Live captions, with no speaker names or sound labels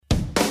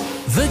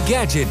The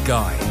Gadget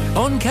Guy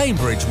on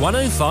Cambridge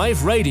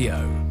 105 Radio.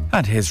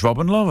 And here's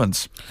Robin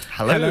Lawrence.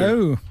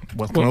 Hello.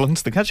 Welcome along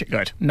to the Gadget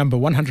Guide. Number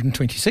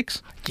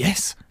 126.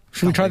 Yes.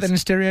 Should we try that in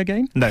stereo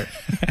again? No.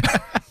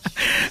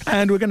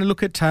 And we're going to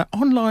look at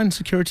online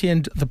security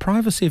and the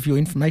privacy of your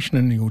information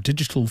and your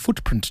digital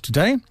footprint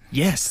today.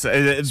 Yes,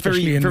 it's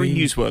very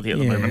newsworthy at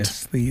the moment.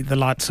 Yes, the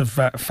likes of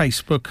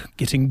Facebook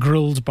getting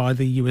grilled by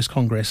the US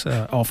Congress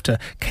after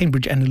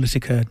Cambridge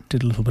Analytica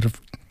did a little bit of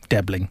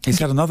dabbling. He's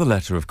had another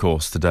letter, of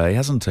course, today,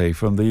 hasn't he,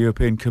 from the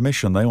European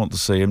Commission. They want to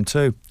see him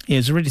too. Yeah,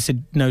 he's already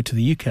said no to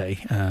the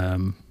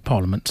UK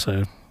Parliament,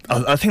 so...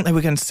 I think they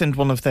were going to send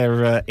one of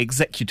their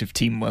executive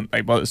team, weren't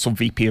they? Well, some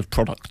VP of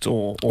product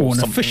or an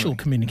something official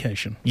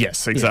communication.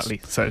 Yes,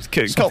 exactly. Yes. So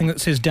something that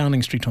says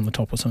Downing Street on the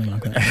top or something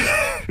like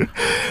that.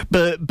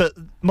 But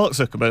Mark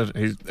Zuckerberg,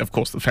 who's of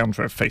course the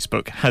founder of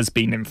Facebook, has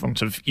been in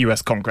front of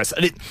US Congress,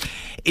 and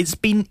it's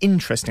been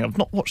interesting. I've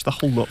not watched the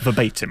whole lot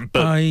verbatim,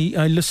 but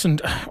I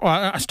listened.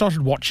 Well, I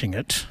started watching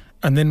it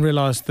and then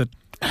realised that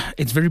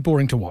it's very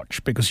boring to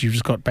watch because you've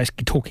just got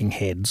basically talking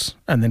heads,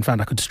 and then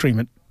found I could stream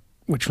it,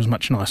 which was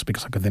much nicer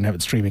because I could then have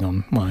it streaming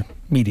on my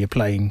media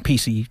playing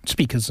PC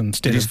speakers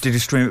instead of... Did you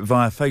stream it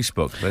via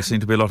Facebook? There seem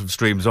to be a lot of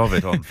streams of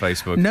it on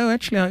Facebook. No,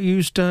 actually I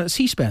used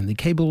C-SPAN, the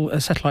Cable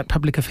Satellite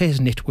Public Affairs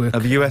Network.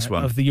 Of the US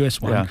one? Of the US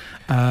one,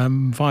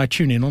 via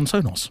TuneIn on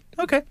Sonos.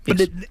 Okay. Yes.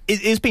 But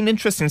it's been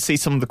interesting to see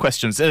some of the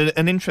questions,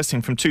 and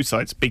interesting from two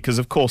sides, because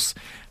of course...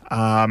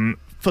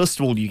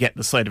 first of all, you get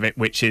the side of it,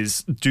 which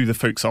is, do the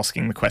folks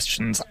asking the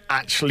questions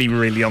actually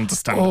really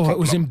understand the problem? It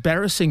was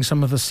embarrassing,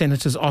 some of the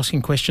senators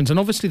asking questions. And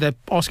obviously they're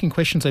asking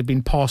questions they've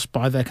been passed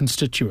by their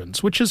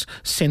constituents, which is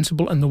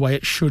sensible and the way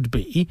it should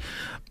be.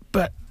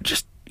 But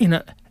just,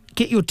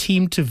 get your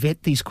team to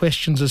vet these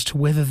questions as to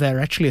whether they're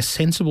actually a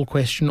sensible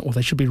question or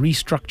they should be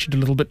restructured a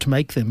little bit to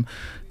make them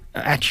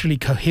actually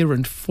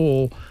coherent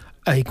for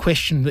a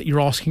question that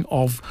you're asking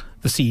of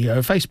the CEO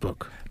of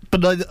Facebook.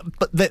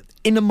 But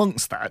in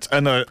amongst that,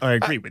 and I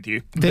agree with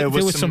you, there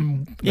were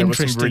some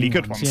really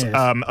good ones. Yes.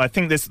 I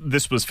think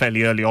this was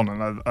fairly early on,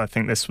 and I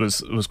think this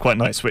was quite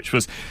nice, which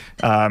was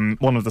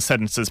one of the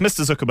senators,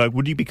 Mr. Zuckerberg,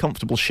 would you be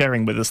comfortable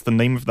sharing with us the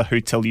name of the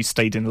hotel you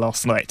stayed in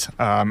last night?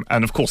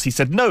 And of course he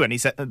said no, and he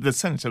said the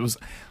senator was,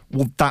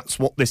 well, that's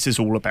what this is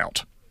all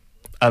about.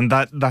 And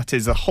that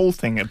is a whole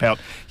thing about,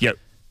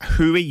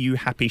 who are you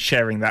happy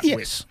sharing that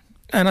with?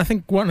 And I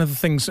think one of the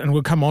things, and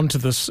we'll come on to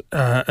this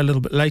a little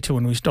bit later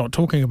when we start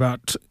talking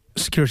about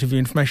security of your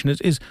information,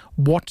 is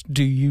what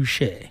do you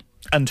share?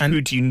 And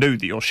who do you know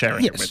that you're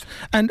sharing it with?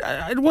 And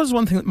it was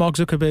one thing that Mark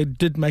Zuckerberg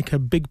did make a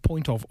big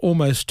point of.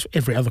 Almost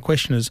every other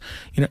question is,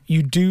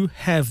 you do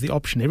have the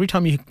option every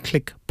time you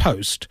click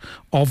post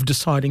of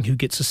deciding who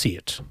gets to see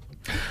it.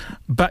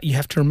 But you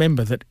have to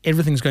remember that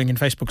everything's going in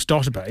Facebook's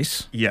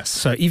database. Yes.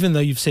 So even though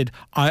you've said,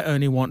 I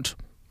only want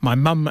my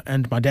mum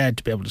and my dad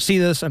to be able to see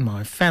this, and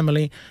my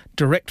family,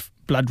 direct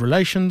blood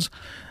relations,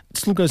 it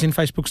still goes in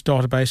Facebook's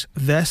database.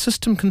 Their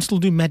system can still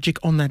do magic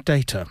on that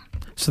data.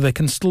 So they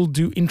can still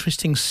do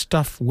interesting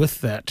stuff with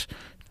that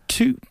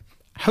to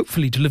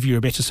hopefully deliver you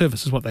a better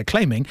service, is what they're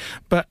claiming,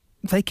 but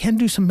they can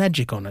do some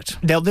magic on it.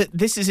 Now,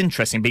 this is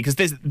interesting because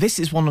this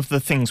is one of the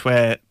things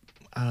where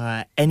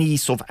any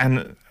sort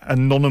of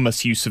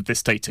anonymous use of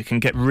this data can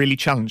get really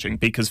challenging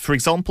because, for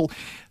example,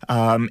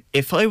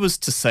 if I was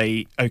to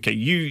say, okay,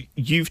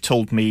 you've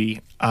told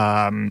me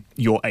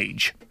your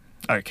age,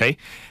 okay,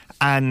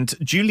 and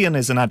Julian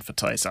is an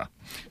advertiser.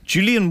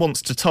 Julian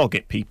wants to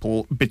target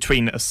people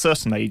between a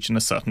certain age and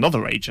a certain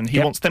other age, and he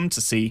wants them to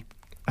see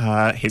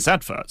his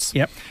adverts.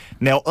 Yep.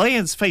 Now, I,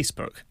 as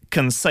Facebook,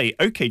 can say,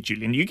 okay,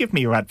 Julian, you give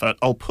me your advert,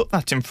 I'll put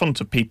that in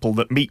front of people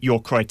that meet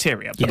your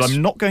criteria, but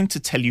I'm not going to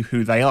tell you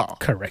who they are.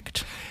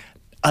 Correct.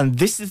 And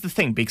this is the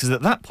thing, because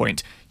at that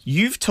point,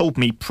 you've told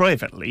me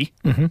privately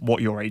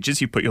what your age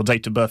is. You put your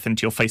date of birth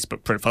into your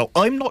Facebook profile.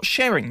 I'm not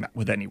sharing that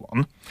with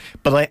anyone,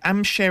 but I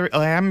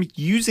am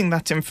using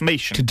that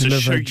information to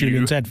deliver show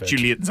Julian's you advert.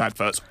 Julian's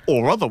adverts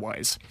or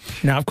otherwise.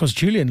 Now, of course,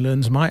 Julian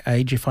learns my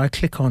age if I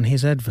click on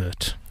his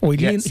advert. Or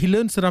he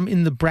learns that I'm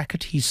in the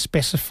bracket he's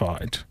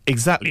specified.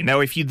 Exactly. Now,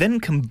 if you then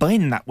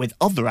combine that with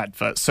other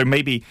adverts, so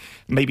maybe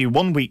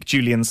 1 week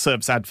Julian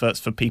serves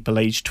adverts for people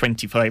aged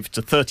 25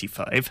 to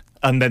 35,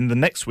 and then the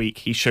next week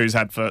he shows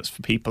adverts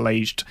for people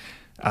aged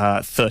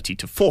 30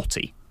 to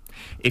 40.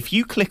 If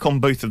you click on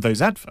both of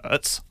those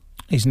adverts...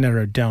 He's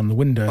narrowed down the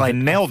window. He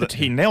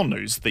now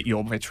knows that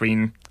you're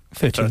between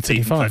 30 and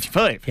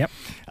 35. Yep.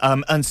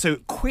 And so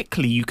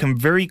you can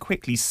very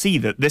quickly see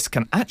that this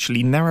can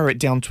actually narrow it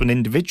down to an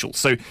individual.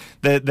 So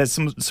there's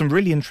some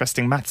really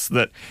interesting maths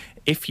that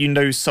if you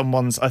know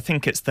someone's, I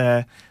think it's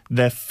their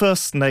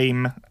first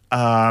name,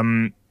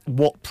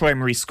 what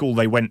primary school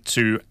they went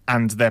to,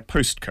 and their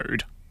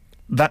postcode,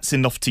 that's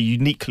enough to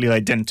uniquely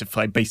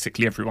identify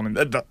basically everyone in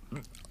that.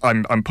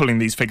 I'm pulling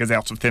these figures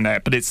out of thin air,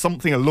 but it's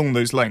something along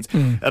those lines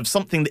of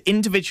something that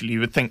individually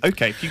you would think,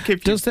 okay, if you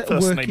give Does your that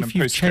first work name if and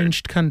you've postcode,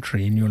 changed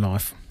country in your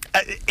life?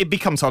 It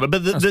becomes harder,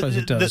 but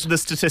the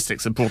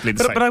statistics are broadly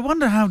the same. But I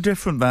wonder how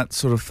different that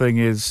sort of thing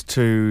is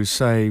to,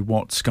 say,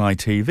 what Sky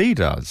TV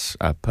does,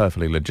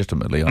 perfectly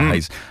legitimately,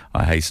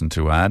 I hasten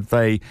to add.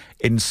 They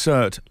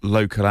insert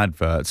local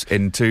adverts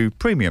into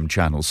premium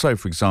channels. So,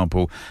 for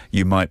example,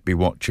 you might be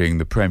watching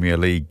the Premier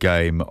League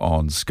game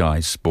on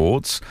Sky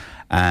Sports,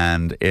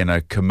 and in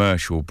a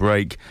commercial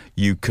break,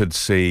 you could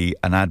see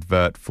an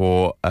advert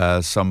for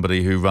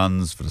somebody who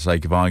runs, for the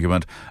sake of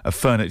argument, a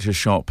furniture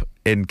shop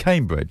in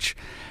Cambridge.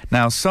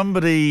 Now,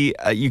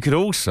 you could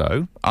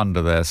also,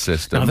 under their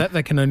system... Now, that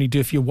they can only do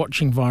if you're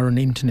watching via an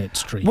internet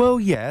stream. Well,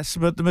 yes,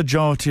 but the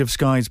majority of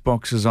Sky's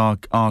boxes are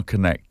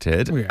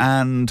connected,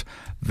 and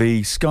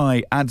the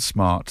Sky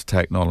AdSmart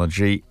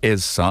technology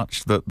is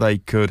such that they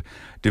could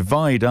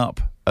divide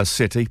up a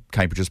city.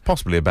 Cambridge is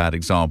possibly a bad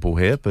example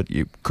here, but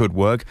it could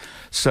work.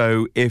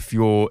 So if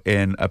you're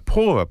in a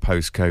poorer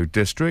postcode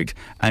district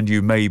and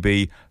you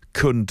maybe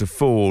couldn't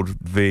afford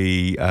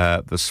the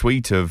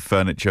suite of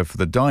furniture for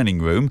the dining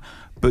room,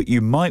 but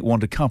you might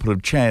want a couple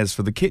of chairs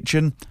for the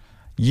kitchen,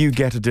 you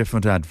get a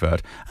different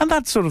advert. And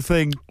that sort of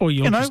thing. Or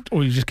you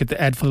just get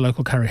the ad for the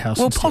local curry house.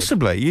 Well, instead.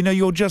 Possibly.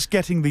 You're just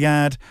getting the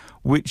ad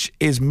which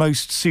is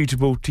most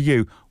suitable to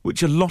you,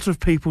 which a lot of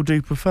people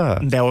do prefer.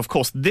 Now, of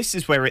course, this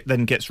is where it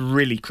then gets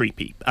really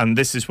creepy. And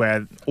this is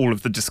where all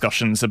of the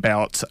discussions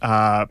about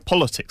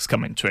politics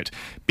come into it.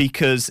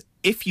 Because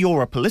if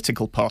you're a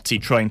political party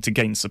trying to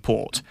gain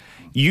support,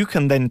 you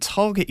can then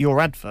target your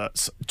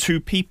adverts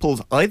to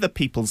either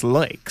people's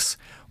likes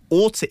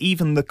or to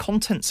even the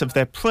contents of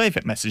their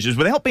private messages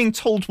without being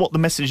told what the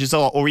messages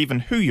are or even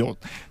who you're...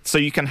 So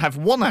you can have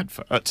one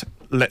advert,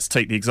 let's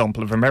take the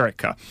example of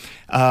America,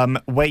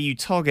 where you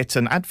target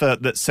an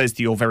advert that says that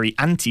you're very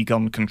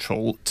anti-gun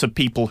control to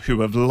people who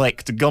have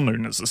liked gun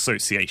owners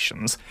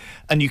associations,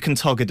 and you can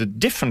target a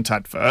different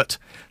advert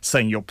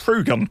saying you're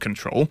pro-gun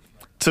control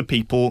to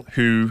people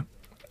who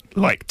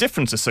like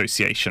different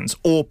associations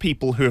or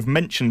people who have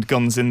mentioned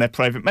guns in their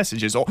private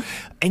messages or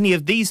any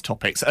of these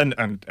topics, and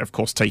of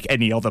course take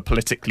any other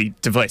politically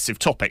divisive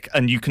topic,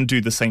 and you can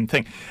do the same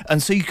thing.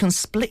 And so you can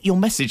split your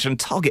message and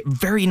target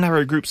very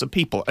narrow groups of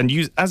people, and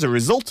as a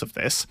result of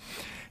this,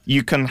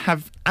 you can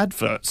have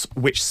adverts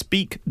which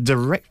speak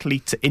directly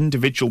to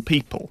individual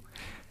people.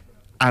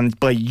 And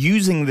by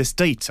using this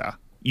data,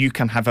 you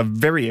can have a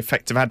very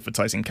effective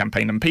advertising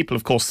campaign. And people,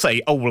 of course,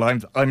 say, oh, well,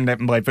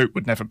 my vote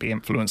would never be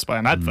influenced by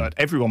an advert.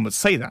 Everyone would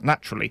say that,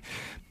 naturally.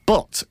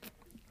 But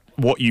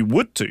what you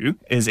would do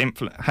is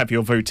have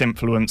your vote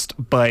influenced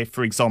by,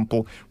 for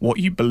example, what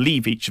you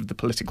believe each of the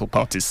political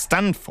parties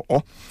stand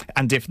for.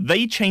 And if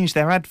they change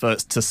their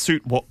adverts to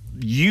suit what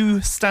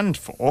you stand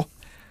for,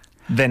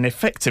 then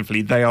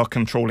effectively they are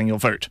controlling your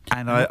vote.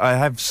 And I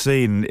have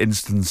seen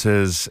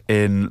instances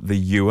in the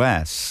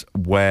US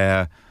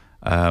where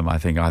I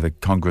think either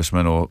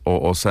congressmen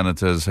or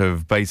senators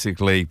have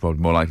basically, well,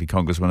 more likely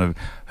congressmen,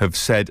 have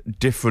said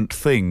different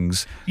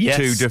things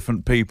to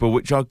different people,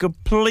 which are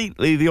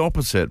completely the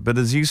opposite. But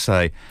as you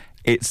say,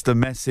 it's the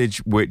message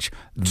which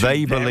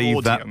they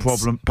believe that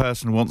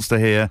person wants to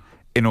hear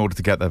in order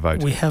to get their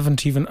vote. We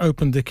haven't even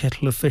opened the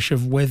kettle of fish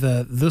of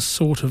whether this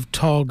sort of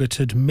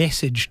targeted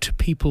message to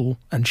people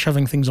and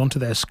shoving things onto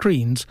their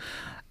screens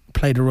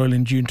played a role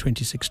in June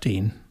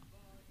 2016.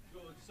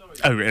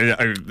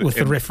 With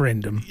the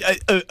referendum.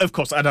 Of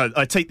course, and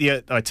I take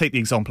the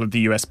example of the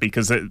US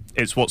because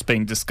it's what's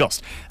being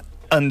discussed.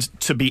 And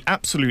to be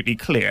absolutely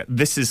clear,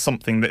 this is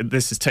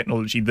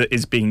technology that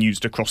is being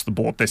used across the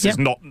board. This is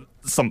not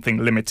something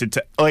limited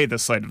to either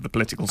side of the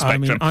political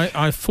spectrum. I mean,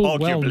 I full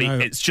well know.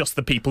 It's just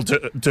the people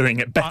doing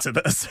it better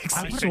that are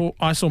succeeding.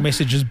 I saw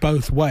messages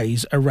both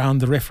ways around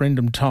the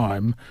referendum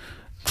time,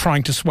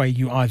 trying to sway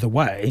you either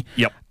way.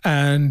 Yep.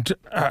 And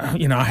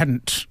I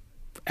hadn't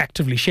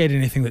actively shared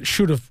anything that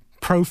should have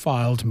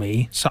profiled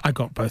me, so I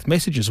got both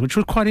messages, which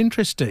was quite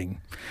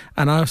interesting.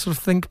 And I sort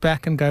of think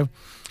back and go,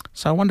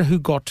 so I wonder who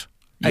got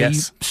a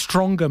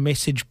stronger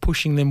message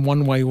pushing them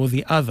one way or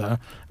the other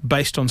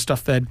based on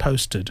stuff they'd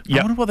posted. I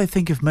wonder what they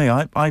think of me.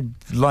 I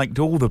liked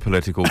all the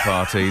political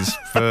parties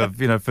for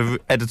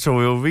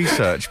editorial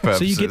research purposes.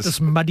 So you get this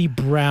muddy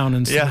brown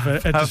instead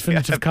of a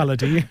definitive colour,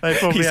 do you? They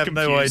probably have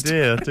no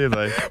idea, do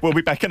they? We'll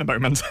be back in a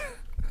moment.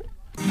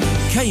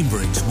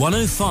 Cambridge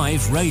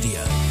 105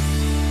 Radio.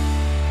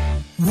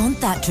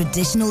 Want that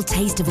traditional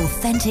taste of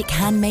authentic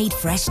handmade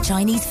fresh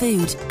Chinese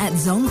food? At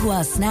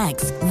Zonghua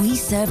Snacks, we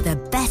serve the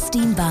best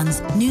steamed buns,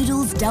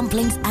 noodles,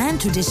 dumplings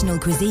and traditional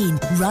cuisine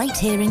right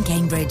here in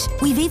Cambridge.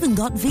 We've even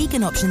got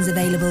vegan options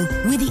available.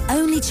 We're the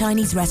only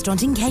Chinese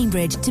restaurant in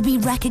Cambridge to be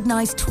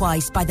recognised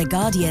twice by The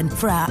Guardian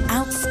for our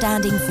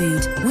outstanding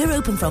food. We're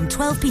open from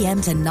 12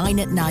 p.m. to 9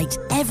 at night,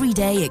 every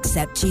day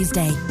except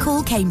Tuesday.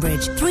 Call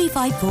Cambridge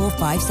 354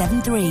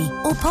 573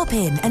 or pop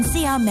in and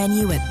see our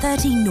menu at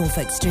 13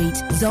 Norfolk Street.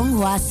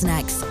 Zonghua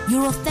Snacks,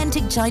 your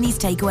authentic Chinese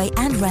takeaway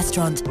and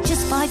restaurant,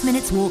 just 5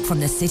 minutes walk from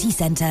the city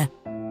centre.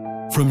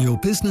 From your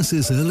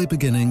business's early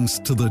beginnings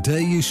to the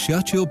day you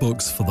shut your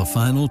books for the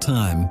final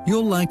time,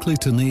 you're likely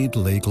to need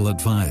legal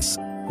advice.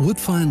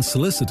 Woodfine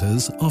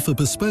Solicitors offer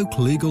bespoke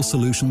legal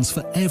solutions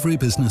for every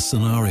business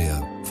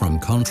scenario, from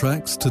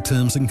contracts to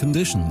terms and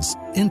conditions,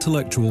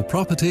 intellectual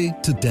property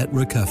to debt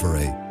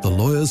recovery. The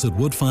lawyers at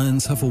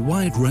Woodfines have a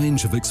wide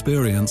range of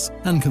experience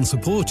and can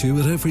support you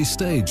at every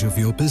stage of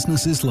your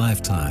business's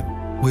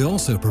lifetime. We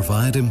also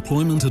provide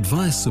employment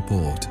advice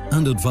support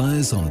and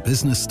advise on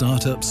business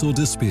startups or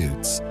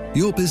disputes.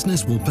 Your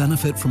business will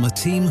benefit from a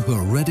team who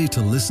are ready to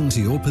listen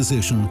to your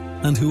position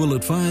and who will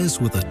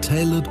advise with a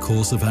tailored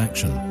course of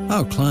action.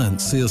 Our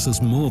clients see us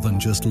as more than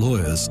just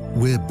lawyers.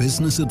 We're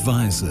business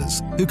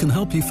advisors who can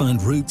help you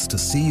find routes to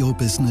see your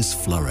business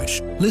flourish.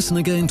 Listen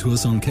again to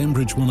us on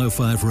Cambridge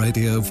 105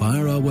 Radio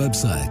via our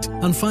website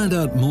and find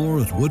out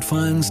more at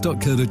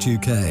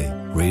woodfines.co.uk.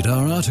 Read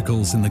our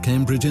articles in the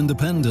Cambridge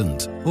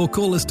Independent or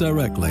call us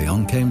directly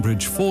on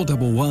Cambridge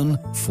 411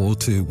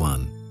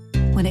 421.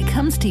 When it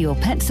comes to your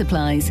pet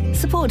supplies,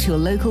 support your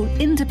local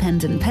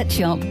independent pet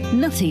shop,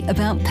 Nutty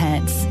About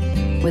Pets.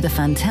 With a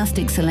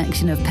fantastic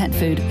selection of pet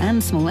food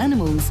and small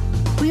animals,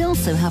 we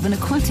also have an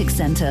aquatic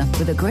centre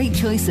with a great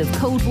choice of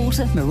cold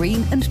water,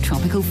 marine and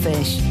tropical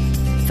fish.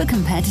 For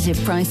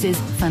competitive prices,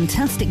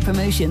 fantastic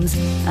promotions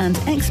and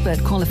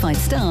expert qualified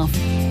staff,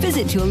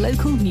 visit your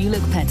local New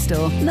Look pet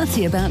store,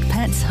 Nutty About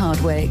Pets,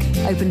 Hardwick.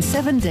 Open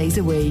 7 days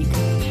a week.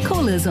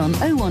 Call us on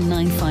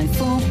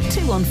 01954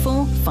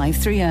 214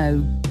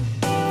 530.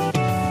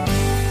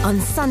 On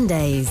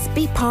Sundays,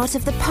 be part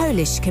of the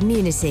Polish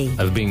community.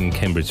 I've been in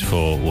Cambridge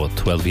for,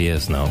 12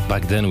 years now.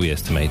 Back then we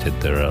estimated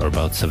there are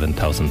about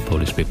 7,000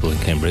 Polish people in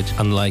Cambridge.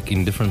 Unlike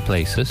in different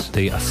places,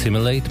 they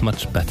assimilate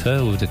much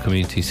better with the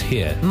communities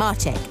here.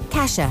 Marcek,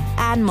 Kasia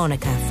and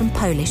Monica from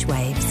Polish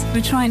Waves.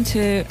 We're trying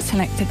to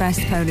select the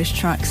best Polish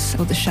tracks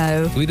for the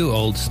show. We do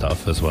old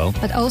stuff as well.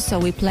 But also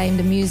we play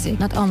the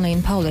music, not only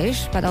in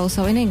Polish, but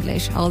also in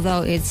English,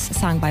 although it's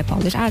sung by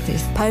Polish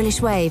artists.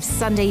 Polish Waves,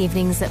 Sunday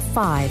evenings at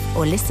 5,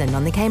 or listen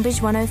on the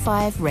Cambridge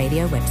 105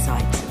 radio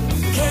website.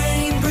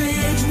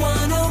 Cambridge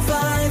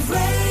 105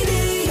 radio.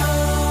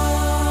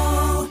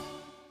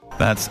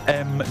 That's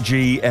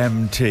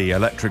MGMT,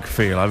 Electric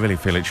Feel. I really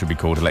feel it should be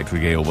called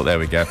Electric Eel, but there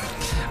we go.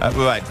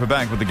 Right, we're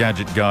back with the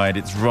Gadget Guide.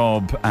 It's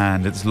Rob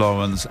and it's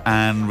Lawrence,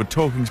 and we're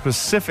talking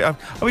Are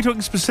we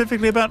talking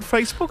specifically about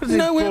Facebook? Or is it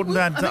important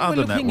to add to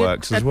other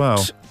networks as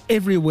well?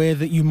 Everywhere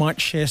that you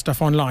might share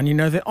stuff online. You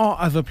know, there are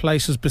other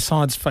places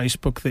besides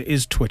Facebook. There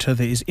is Twitter,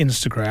 there is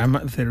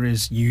Instagram, there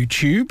is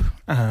YouTube,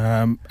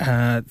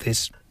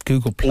 there's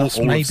Google Plus,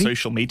 all maybe. Of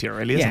social media,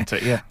 really, isn't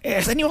it? Yeah.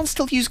 Does anyone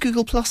still use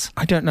Google Plus?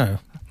 I don't know.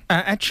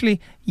 Actually,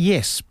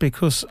 yes,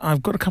 because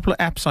I've got a couple of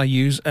apps I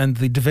use, and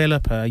the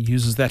developer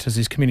uses that as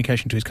his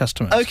communication to his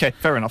customers. Okay,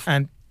 fair enough.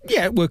 And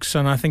yeah, it works,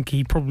 and I think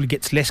he probably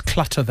gets less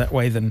clutter that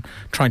way than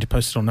trying to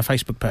post it on a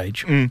Facebook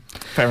page.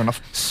 Fair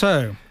enough.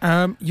 So,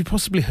 you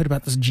possibly heard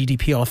about this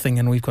GDPR thing,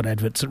 and we've got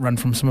adverts that run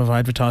from some of our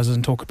advertisers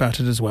and talk about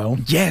it as well.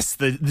 Yes,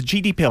 the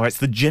GDPR, it's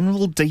the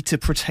General Data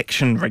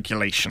Protection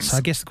Regulations. So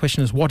I guess the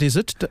question is, what is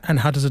it, and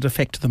how does it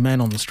affect the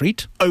man on the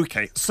street?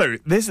 Okay, so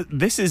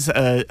this is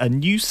a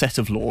new set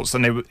of laws,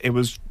 and it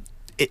was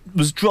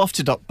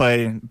drafted up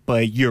by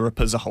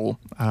Europe as a whole.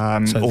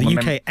 So the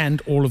UK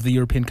and all of the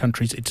European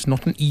countries. It's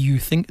not an EU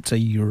thing, it's a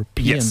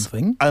European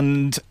thing.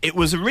 And it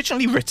was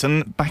originally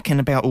written back in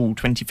about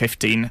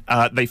 2015.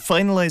 They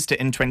finalised it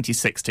in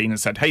 2016 and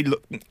said, hey,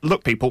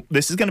 look, people,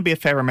 this is going to be a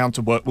fair amount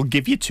of work. We'll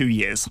give you 2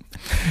 years.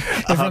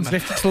 Everyone's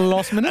left it to the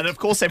last minute. And of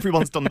course,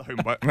 everyone's done the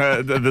homework,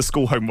 the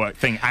school homework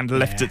thing, and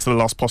left it to the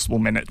last possible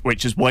minute,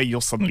 which is why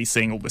you're suddenly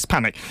seeing all this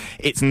panic.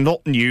 It's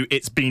not new.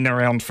 It's been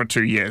around for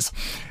 2 years.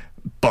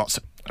 But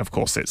of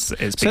course, it's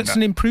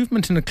an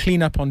improvement and a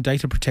clean-up on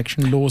data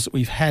protection laws that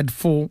we've had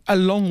for a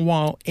long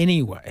while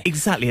anyway.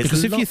 Exactly.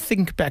 Because if you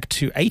think back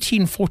to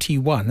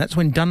 1841, that's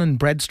when Dun &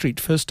 Bradstreet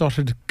first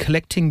started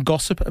collecting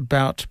gossip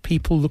about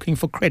people looking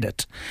for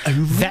credit. Oh,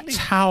 really? That's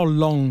how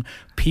long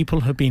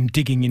people have been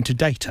digging into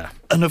data.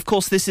 And of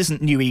course, this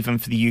isn't new even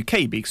for the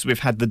UK, because we've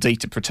had the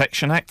Data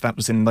Protection Act. That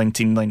was in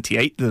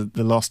 1998,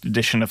 the last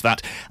edition of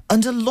that.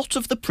 And a lot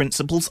of the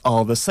principles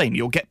are the same.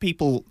 You'll get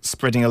people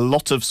spreading a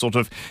lot of sort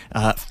of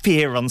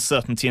fear,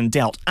 uncertainty and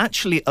doubt.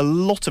 Actually, a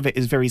lot of it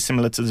is very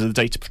similar to the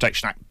Data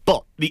Protection Act.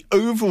 But the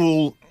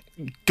overall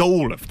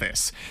goal of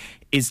this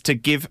is to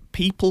give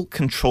people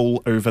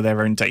control over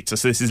their own data.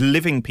 So this is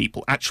living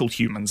people, actual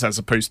humans, as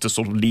opposed to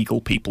sort of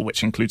legal people,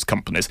 which includes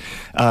companies.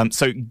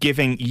 So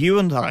giving you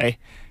and I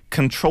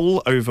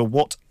control over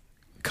what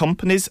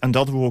companies and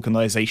other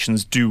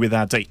organisations do with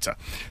our data.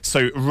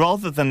 So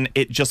rather than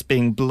it just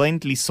being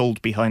blindly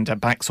sold behind our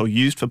backs or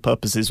used for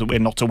purposes that we're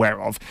not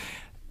aware of,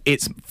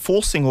 it's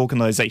forcing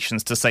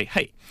organisations to say,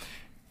 hey,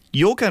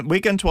 we're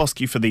going to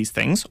ask you for these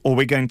things, or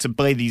we're going to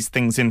buy these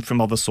things in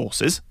from other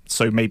sources.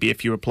 So maybe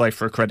if you apply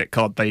for a credit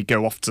card, they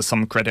go off to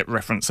some credit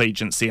reference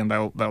agency and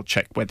they'll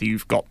check whether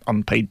you've got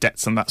unpaid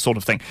debts and that sort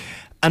of thing.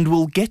 And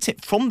we'll get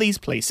it from these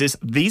places,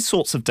 these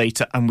sorts of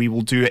data, and we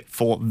will do it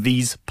for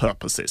these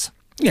purposes.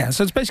 Yeah,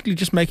 so it's basically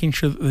just making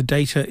sure that the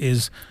data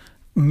is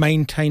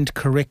maintained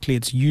correctly,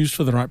 it's used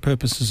for the right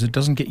purposes, it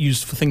doesn't get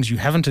used for things you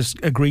haven't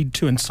agreed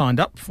to and signed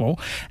up for,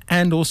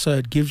 and also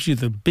it gives you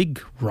the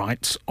big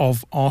rights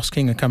of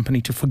asking a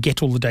company to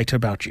forget all the data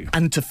about you.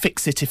 And to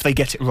fix it if they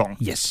get it wrong.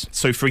 Yes.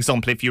 So, for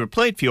example, if you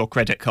applied for your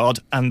credit card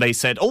and they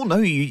said, oh, no,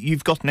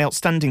 you've got an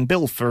outstanding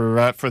bill for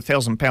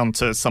 £1,000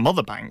 to some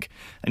other bank,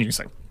 and you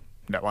say,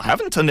 no, I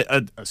haven't,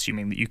 and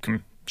assuming that you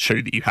can show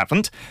that you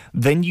haven't,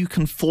 then you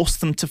can force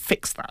them to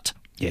fix that.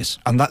 Yes.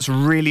 And that's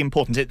really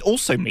important. It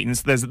also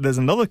means there's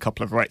another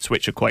couple of rights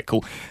which are quite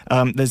cool.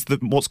 There's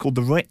what's called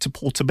the right to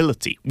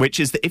portability, which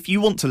is that if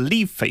you want to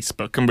leave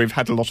Facebook, and we've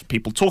had a lot of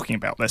people talking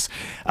about this,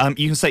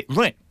 you can say,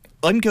 right,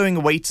 I'm going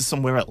away to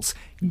somewhere else.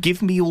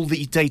 Give me all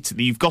the data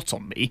that you've got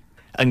on me,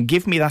 and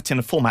give me that in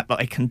a format that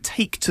I can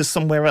take to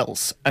somewhere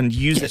else and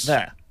use it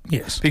there.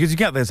 Yes. Because you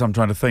get this, I'm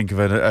trying to think of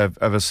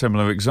a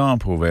similar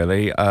example,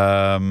 really.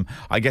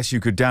 I guess you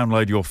could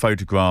download your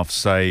photographs,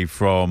 say,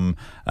 from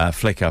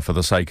Flickr for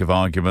the sake of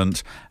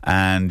argument,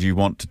 and you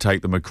want to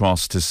take them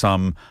across to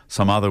some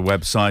other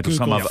website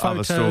Google or some Photos,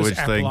 other storage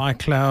Apple thing.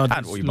 iCloud.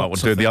 And you might want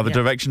to do it the other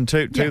direction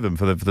to them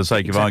for the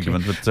sake of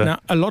argument. But, now,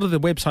 a lot of the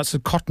websites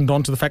have cottoned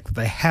on to the fact that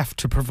they have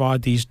to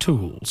provide these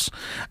tools,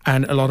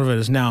 and a lot of it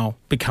is now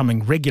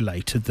becoming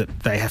regulated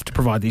that they have to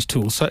provide these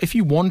tools. So if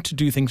you want to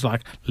do things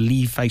like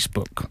leave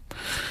Facebook,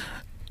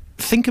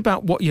 think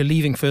about what you're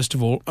leaving first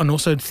of all, and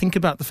also think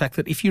about the fact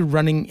that if you're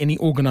running any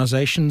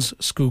organisations,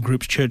 school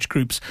groups, church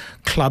groups,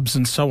 clubs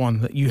and so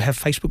on, that you have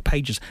Facebook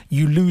pages,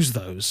 you lose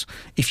those.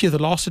 If you're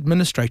the last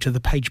administrator,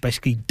 the page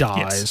basically dies.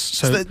 Yes.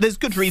 So there's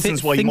good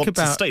reasons why you want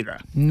to stay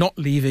there. Not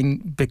leaving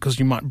because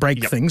you might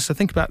break things. So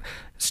think about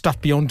stuff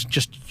beyond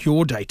just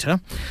your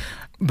data.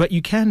 But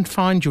you can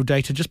find your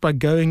data just by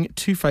going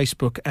to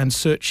Facebook and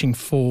searching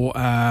for,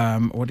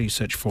 what do you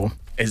search for?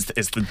 Is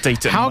the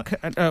data...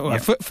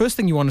 First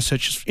thing you want to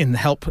search in the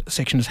help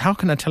section is, how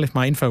can I tell if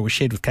my info was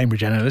shared with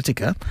Cambridge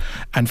Analytica?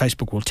 And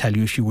Facebook will tell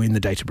you if you were in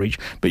the data breach.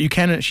 But you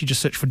can actually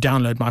just search for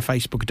download my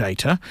Facebook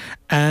data,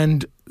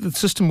 and the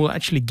system will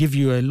actually give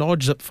you a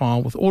large zip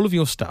file with all of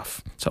your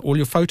stuff. So all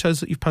your photos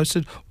that you've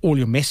posted, all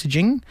your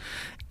messaging.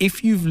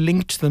 If you've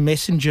linked the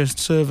messenger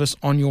service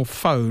on your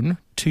phone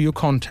to your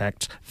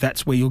contacts,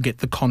 that's where you'll get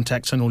the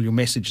contacts and all your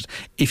messages.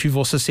 If you've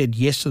also said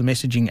yes to the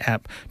messaging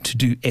app to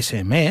do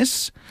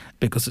SMS,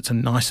 because it's a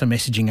nicer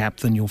messaging app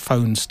than your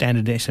phone's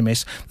standard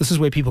SMS, this is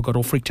where people got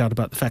all freaked out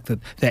about the fact that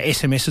their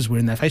SMSs were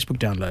in their Facebook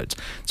downloads.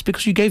 It's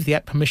because you gave the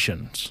app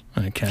permissions.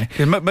 Okay.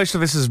 Yeah, most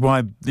of this is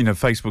why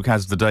Facebook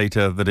has the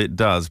data that it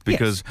does,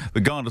 because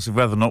regardless of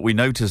whether or not we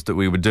noticed that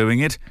we were doing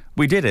it,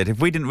 we did it. If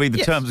we didn't read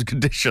the terms and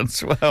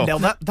conditions, well...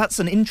 Now, that's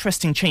an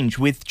interesting change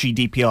with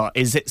GDPR,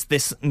 is it's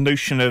this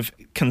notion of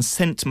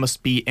consent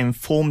must be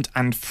informed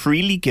and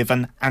freely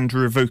given and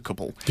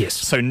revocable. Yes.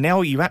 So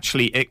now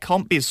it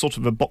can't be a sort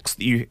of a box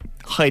that you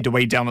hide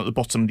away down at the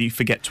bottom that you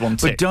forget to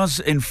untick. But does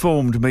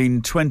informed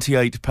mean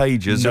 28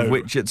 pages, of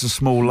which it's a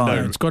small line?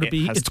 No, it's got to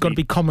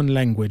be common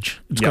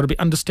language. It's got to be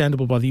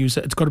understandable by the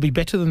user. It's got to be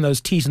better than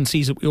those T's and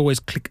C's that we always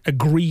click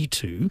agree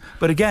to.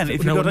 But again,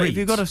 if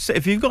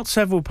you've got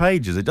several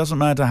pages, it doesn't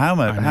matter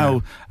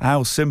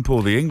how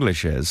simple the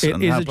English is. It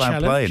and is how a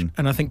challenge, plain.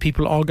 and I think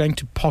people are going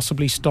to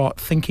possibly start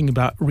thinking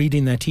about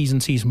reading their T's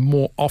and C's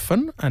more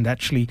often and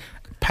actually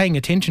paying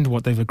attention to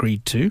what they've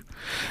agreed to.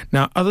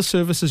 Now, other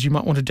services you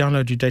might want to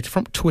download your data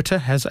from. Twitter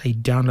has a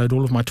download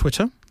all of my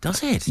Twitter.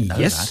 Does it?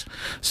 Yes.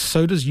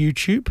 So does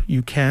YouTube.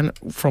 You can,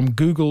 from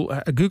Google.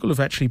 Google have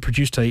actually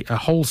produced a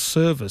whole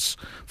service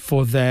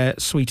for their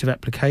suite of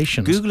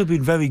applications. Google have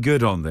been very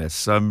good on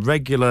this.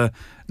 Regular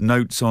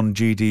notes on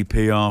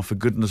GDPR for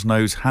goodness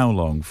knows how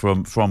long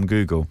from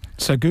Google.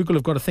 So Google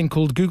have got a thing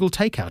called Google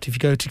Takeout. If you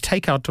go to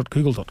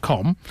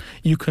takeout.google.com,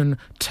 you can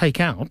take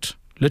out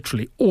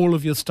literally all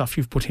of your stuff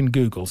you've put in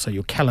Google. So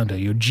your calendar,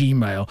 your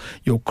Gmail,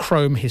 your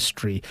Chrome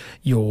history,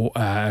 your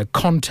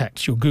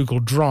contacts, your Google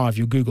Drive,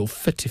 your Google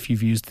Fit if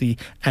you've used the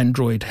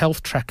Android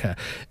health tracker,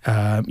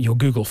 your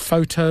Google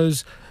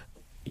Photos,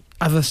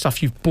 other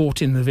stuff you've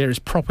bought in the various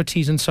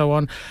properties and so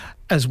on,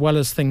 as well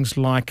as things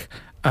like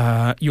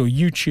your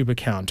YouTube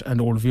account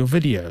and all of your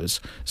videos.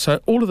 So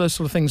all of those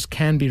sort of things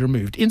can be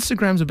removed.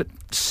 Instagram's a bit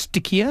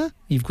stickier.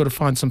 You've got to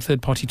find some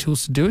third-party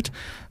tools to do it.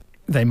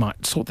 They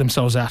might sort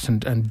themselves out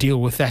and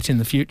deal with that in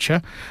the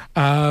future.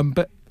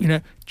 But,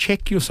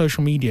 check your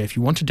social media. If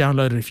you want to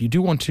download it, if you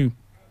do want to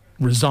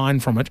resign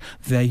from it,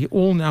 they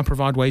all now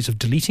provide ways of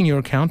deleting your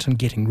account and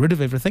getting rid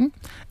of everything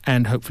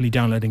and hopefully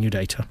downloading your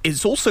data.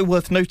 It's also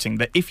worth noting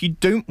that if you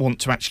don't want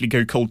to actually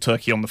go cold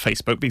turkey on the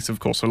Facebook, because of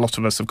course a lot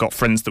of us have got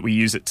friends that we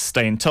use it to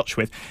stay in touch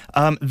with,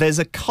 there's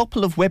a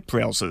couple of web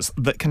browsers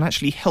that can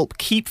actually help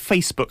keep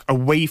Facebook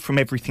away from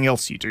everything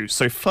else you do.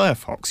 So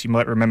Firefox, you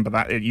might remember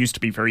that, it used to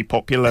be very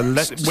popular,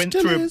 went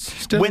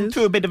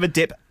through a bit of a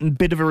dip, a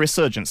bit of a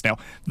resurgence now.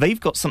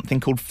 They've got something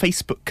called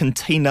Facebook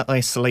Container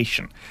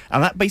Isolation,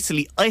 and that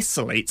basically isolates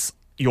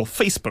your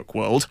Facebook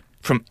world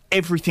from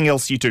everything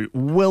else you do.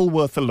 Well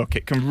worth a look.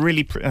 It can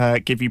really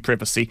give you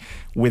privacy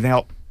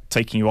without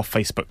taking you off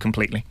Facebook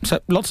completely.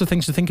 So lots of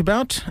things to think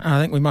about. I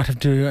think we might have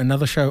to do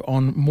another show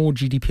on more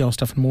GDPR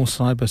stuff and more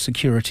cyber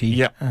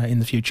security in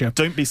the future.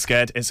 Don't be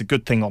scared. It's a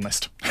good thing,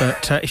 honest.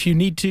 But if you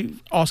need to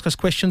ask us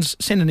questions,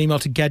 send an email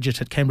to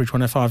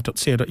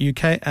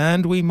gadget@cambridge105.co.uk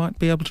and we might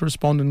be able to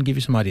respond and give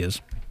you some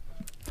ideas.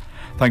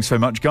 Thanks so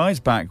much, guys.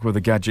 Back with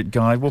a Gadget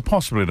Guide, well,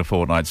 possibly in a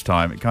fortnight's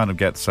time. It kind of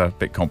gets a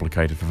bit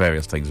complicated for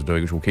various things we're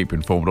doing, which we'll keep you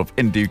informed of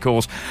in due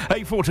course.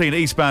 8:14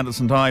 eastbound at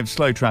St Ives,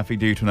 slow traffic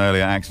due to an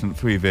earlier accident.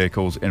 3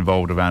 vehicles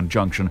involved around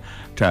junction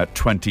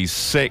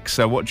 26.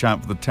 Watch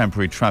out for the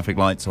temporary traffic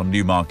lights on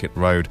Newmarket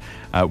Road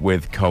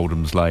with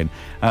Coldham's Lane.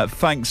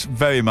 Thanks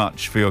very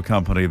much for your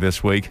company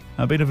this week.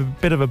 Been a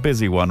bit of a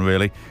busy one,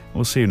 really.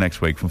 We'll see you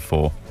next week from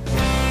 4.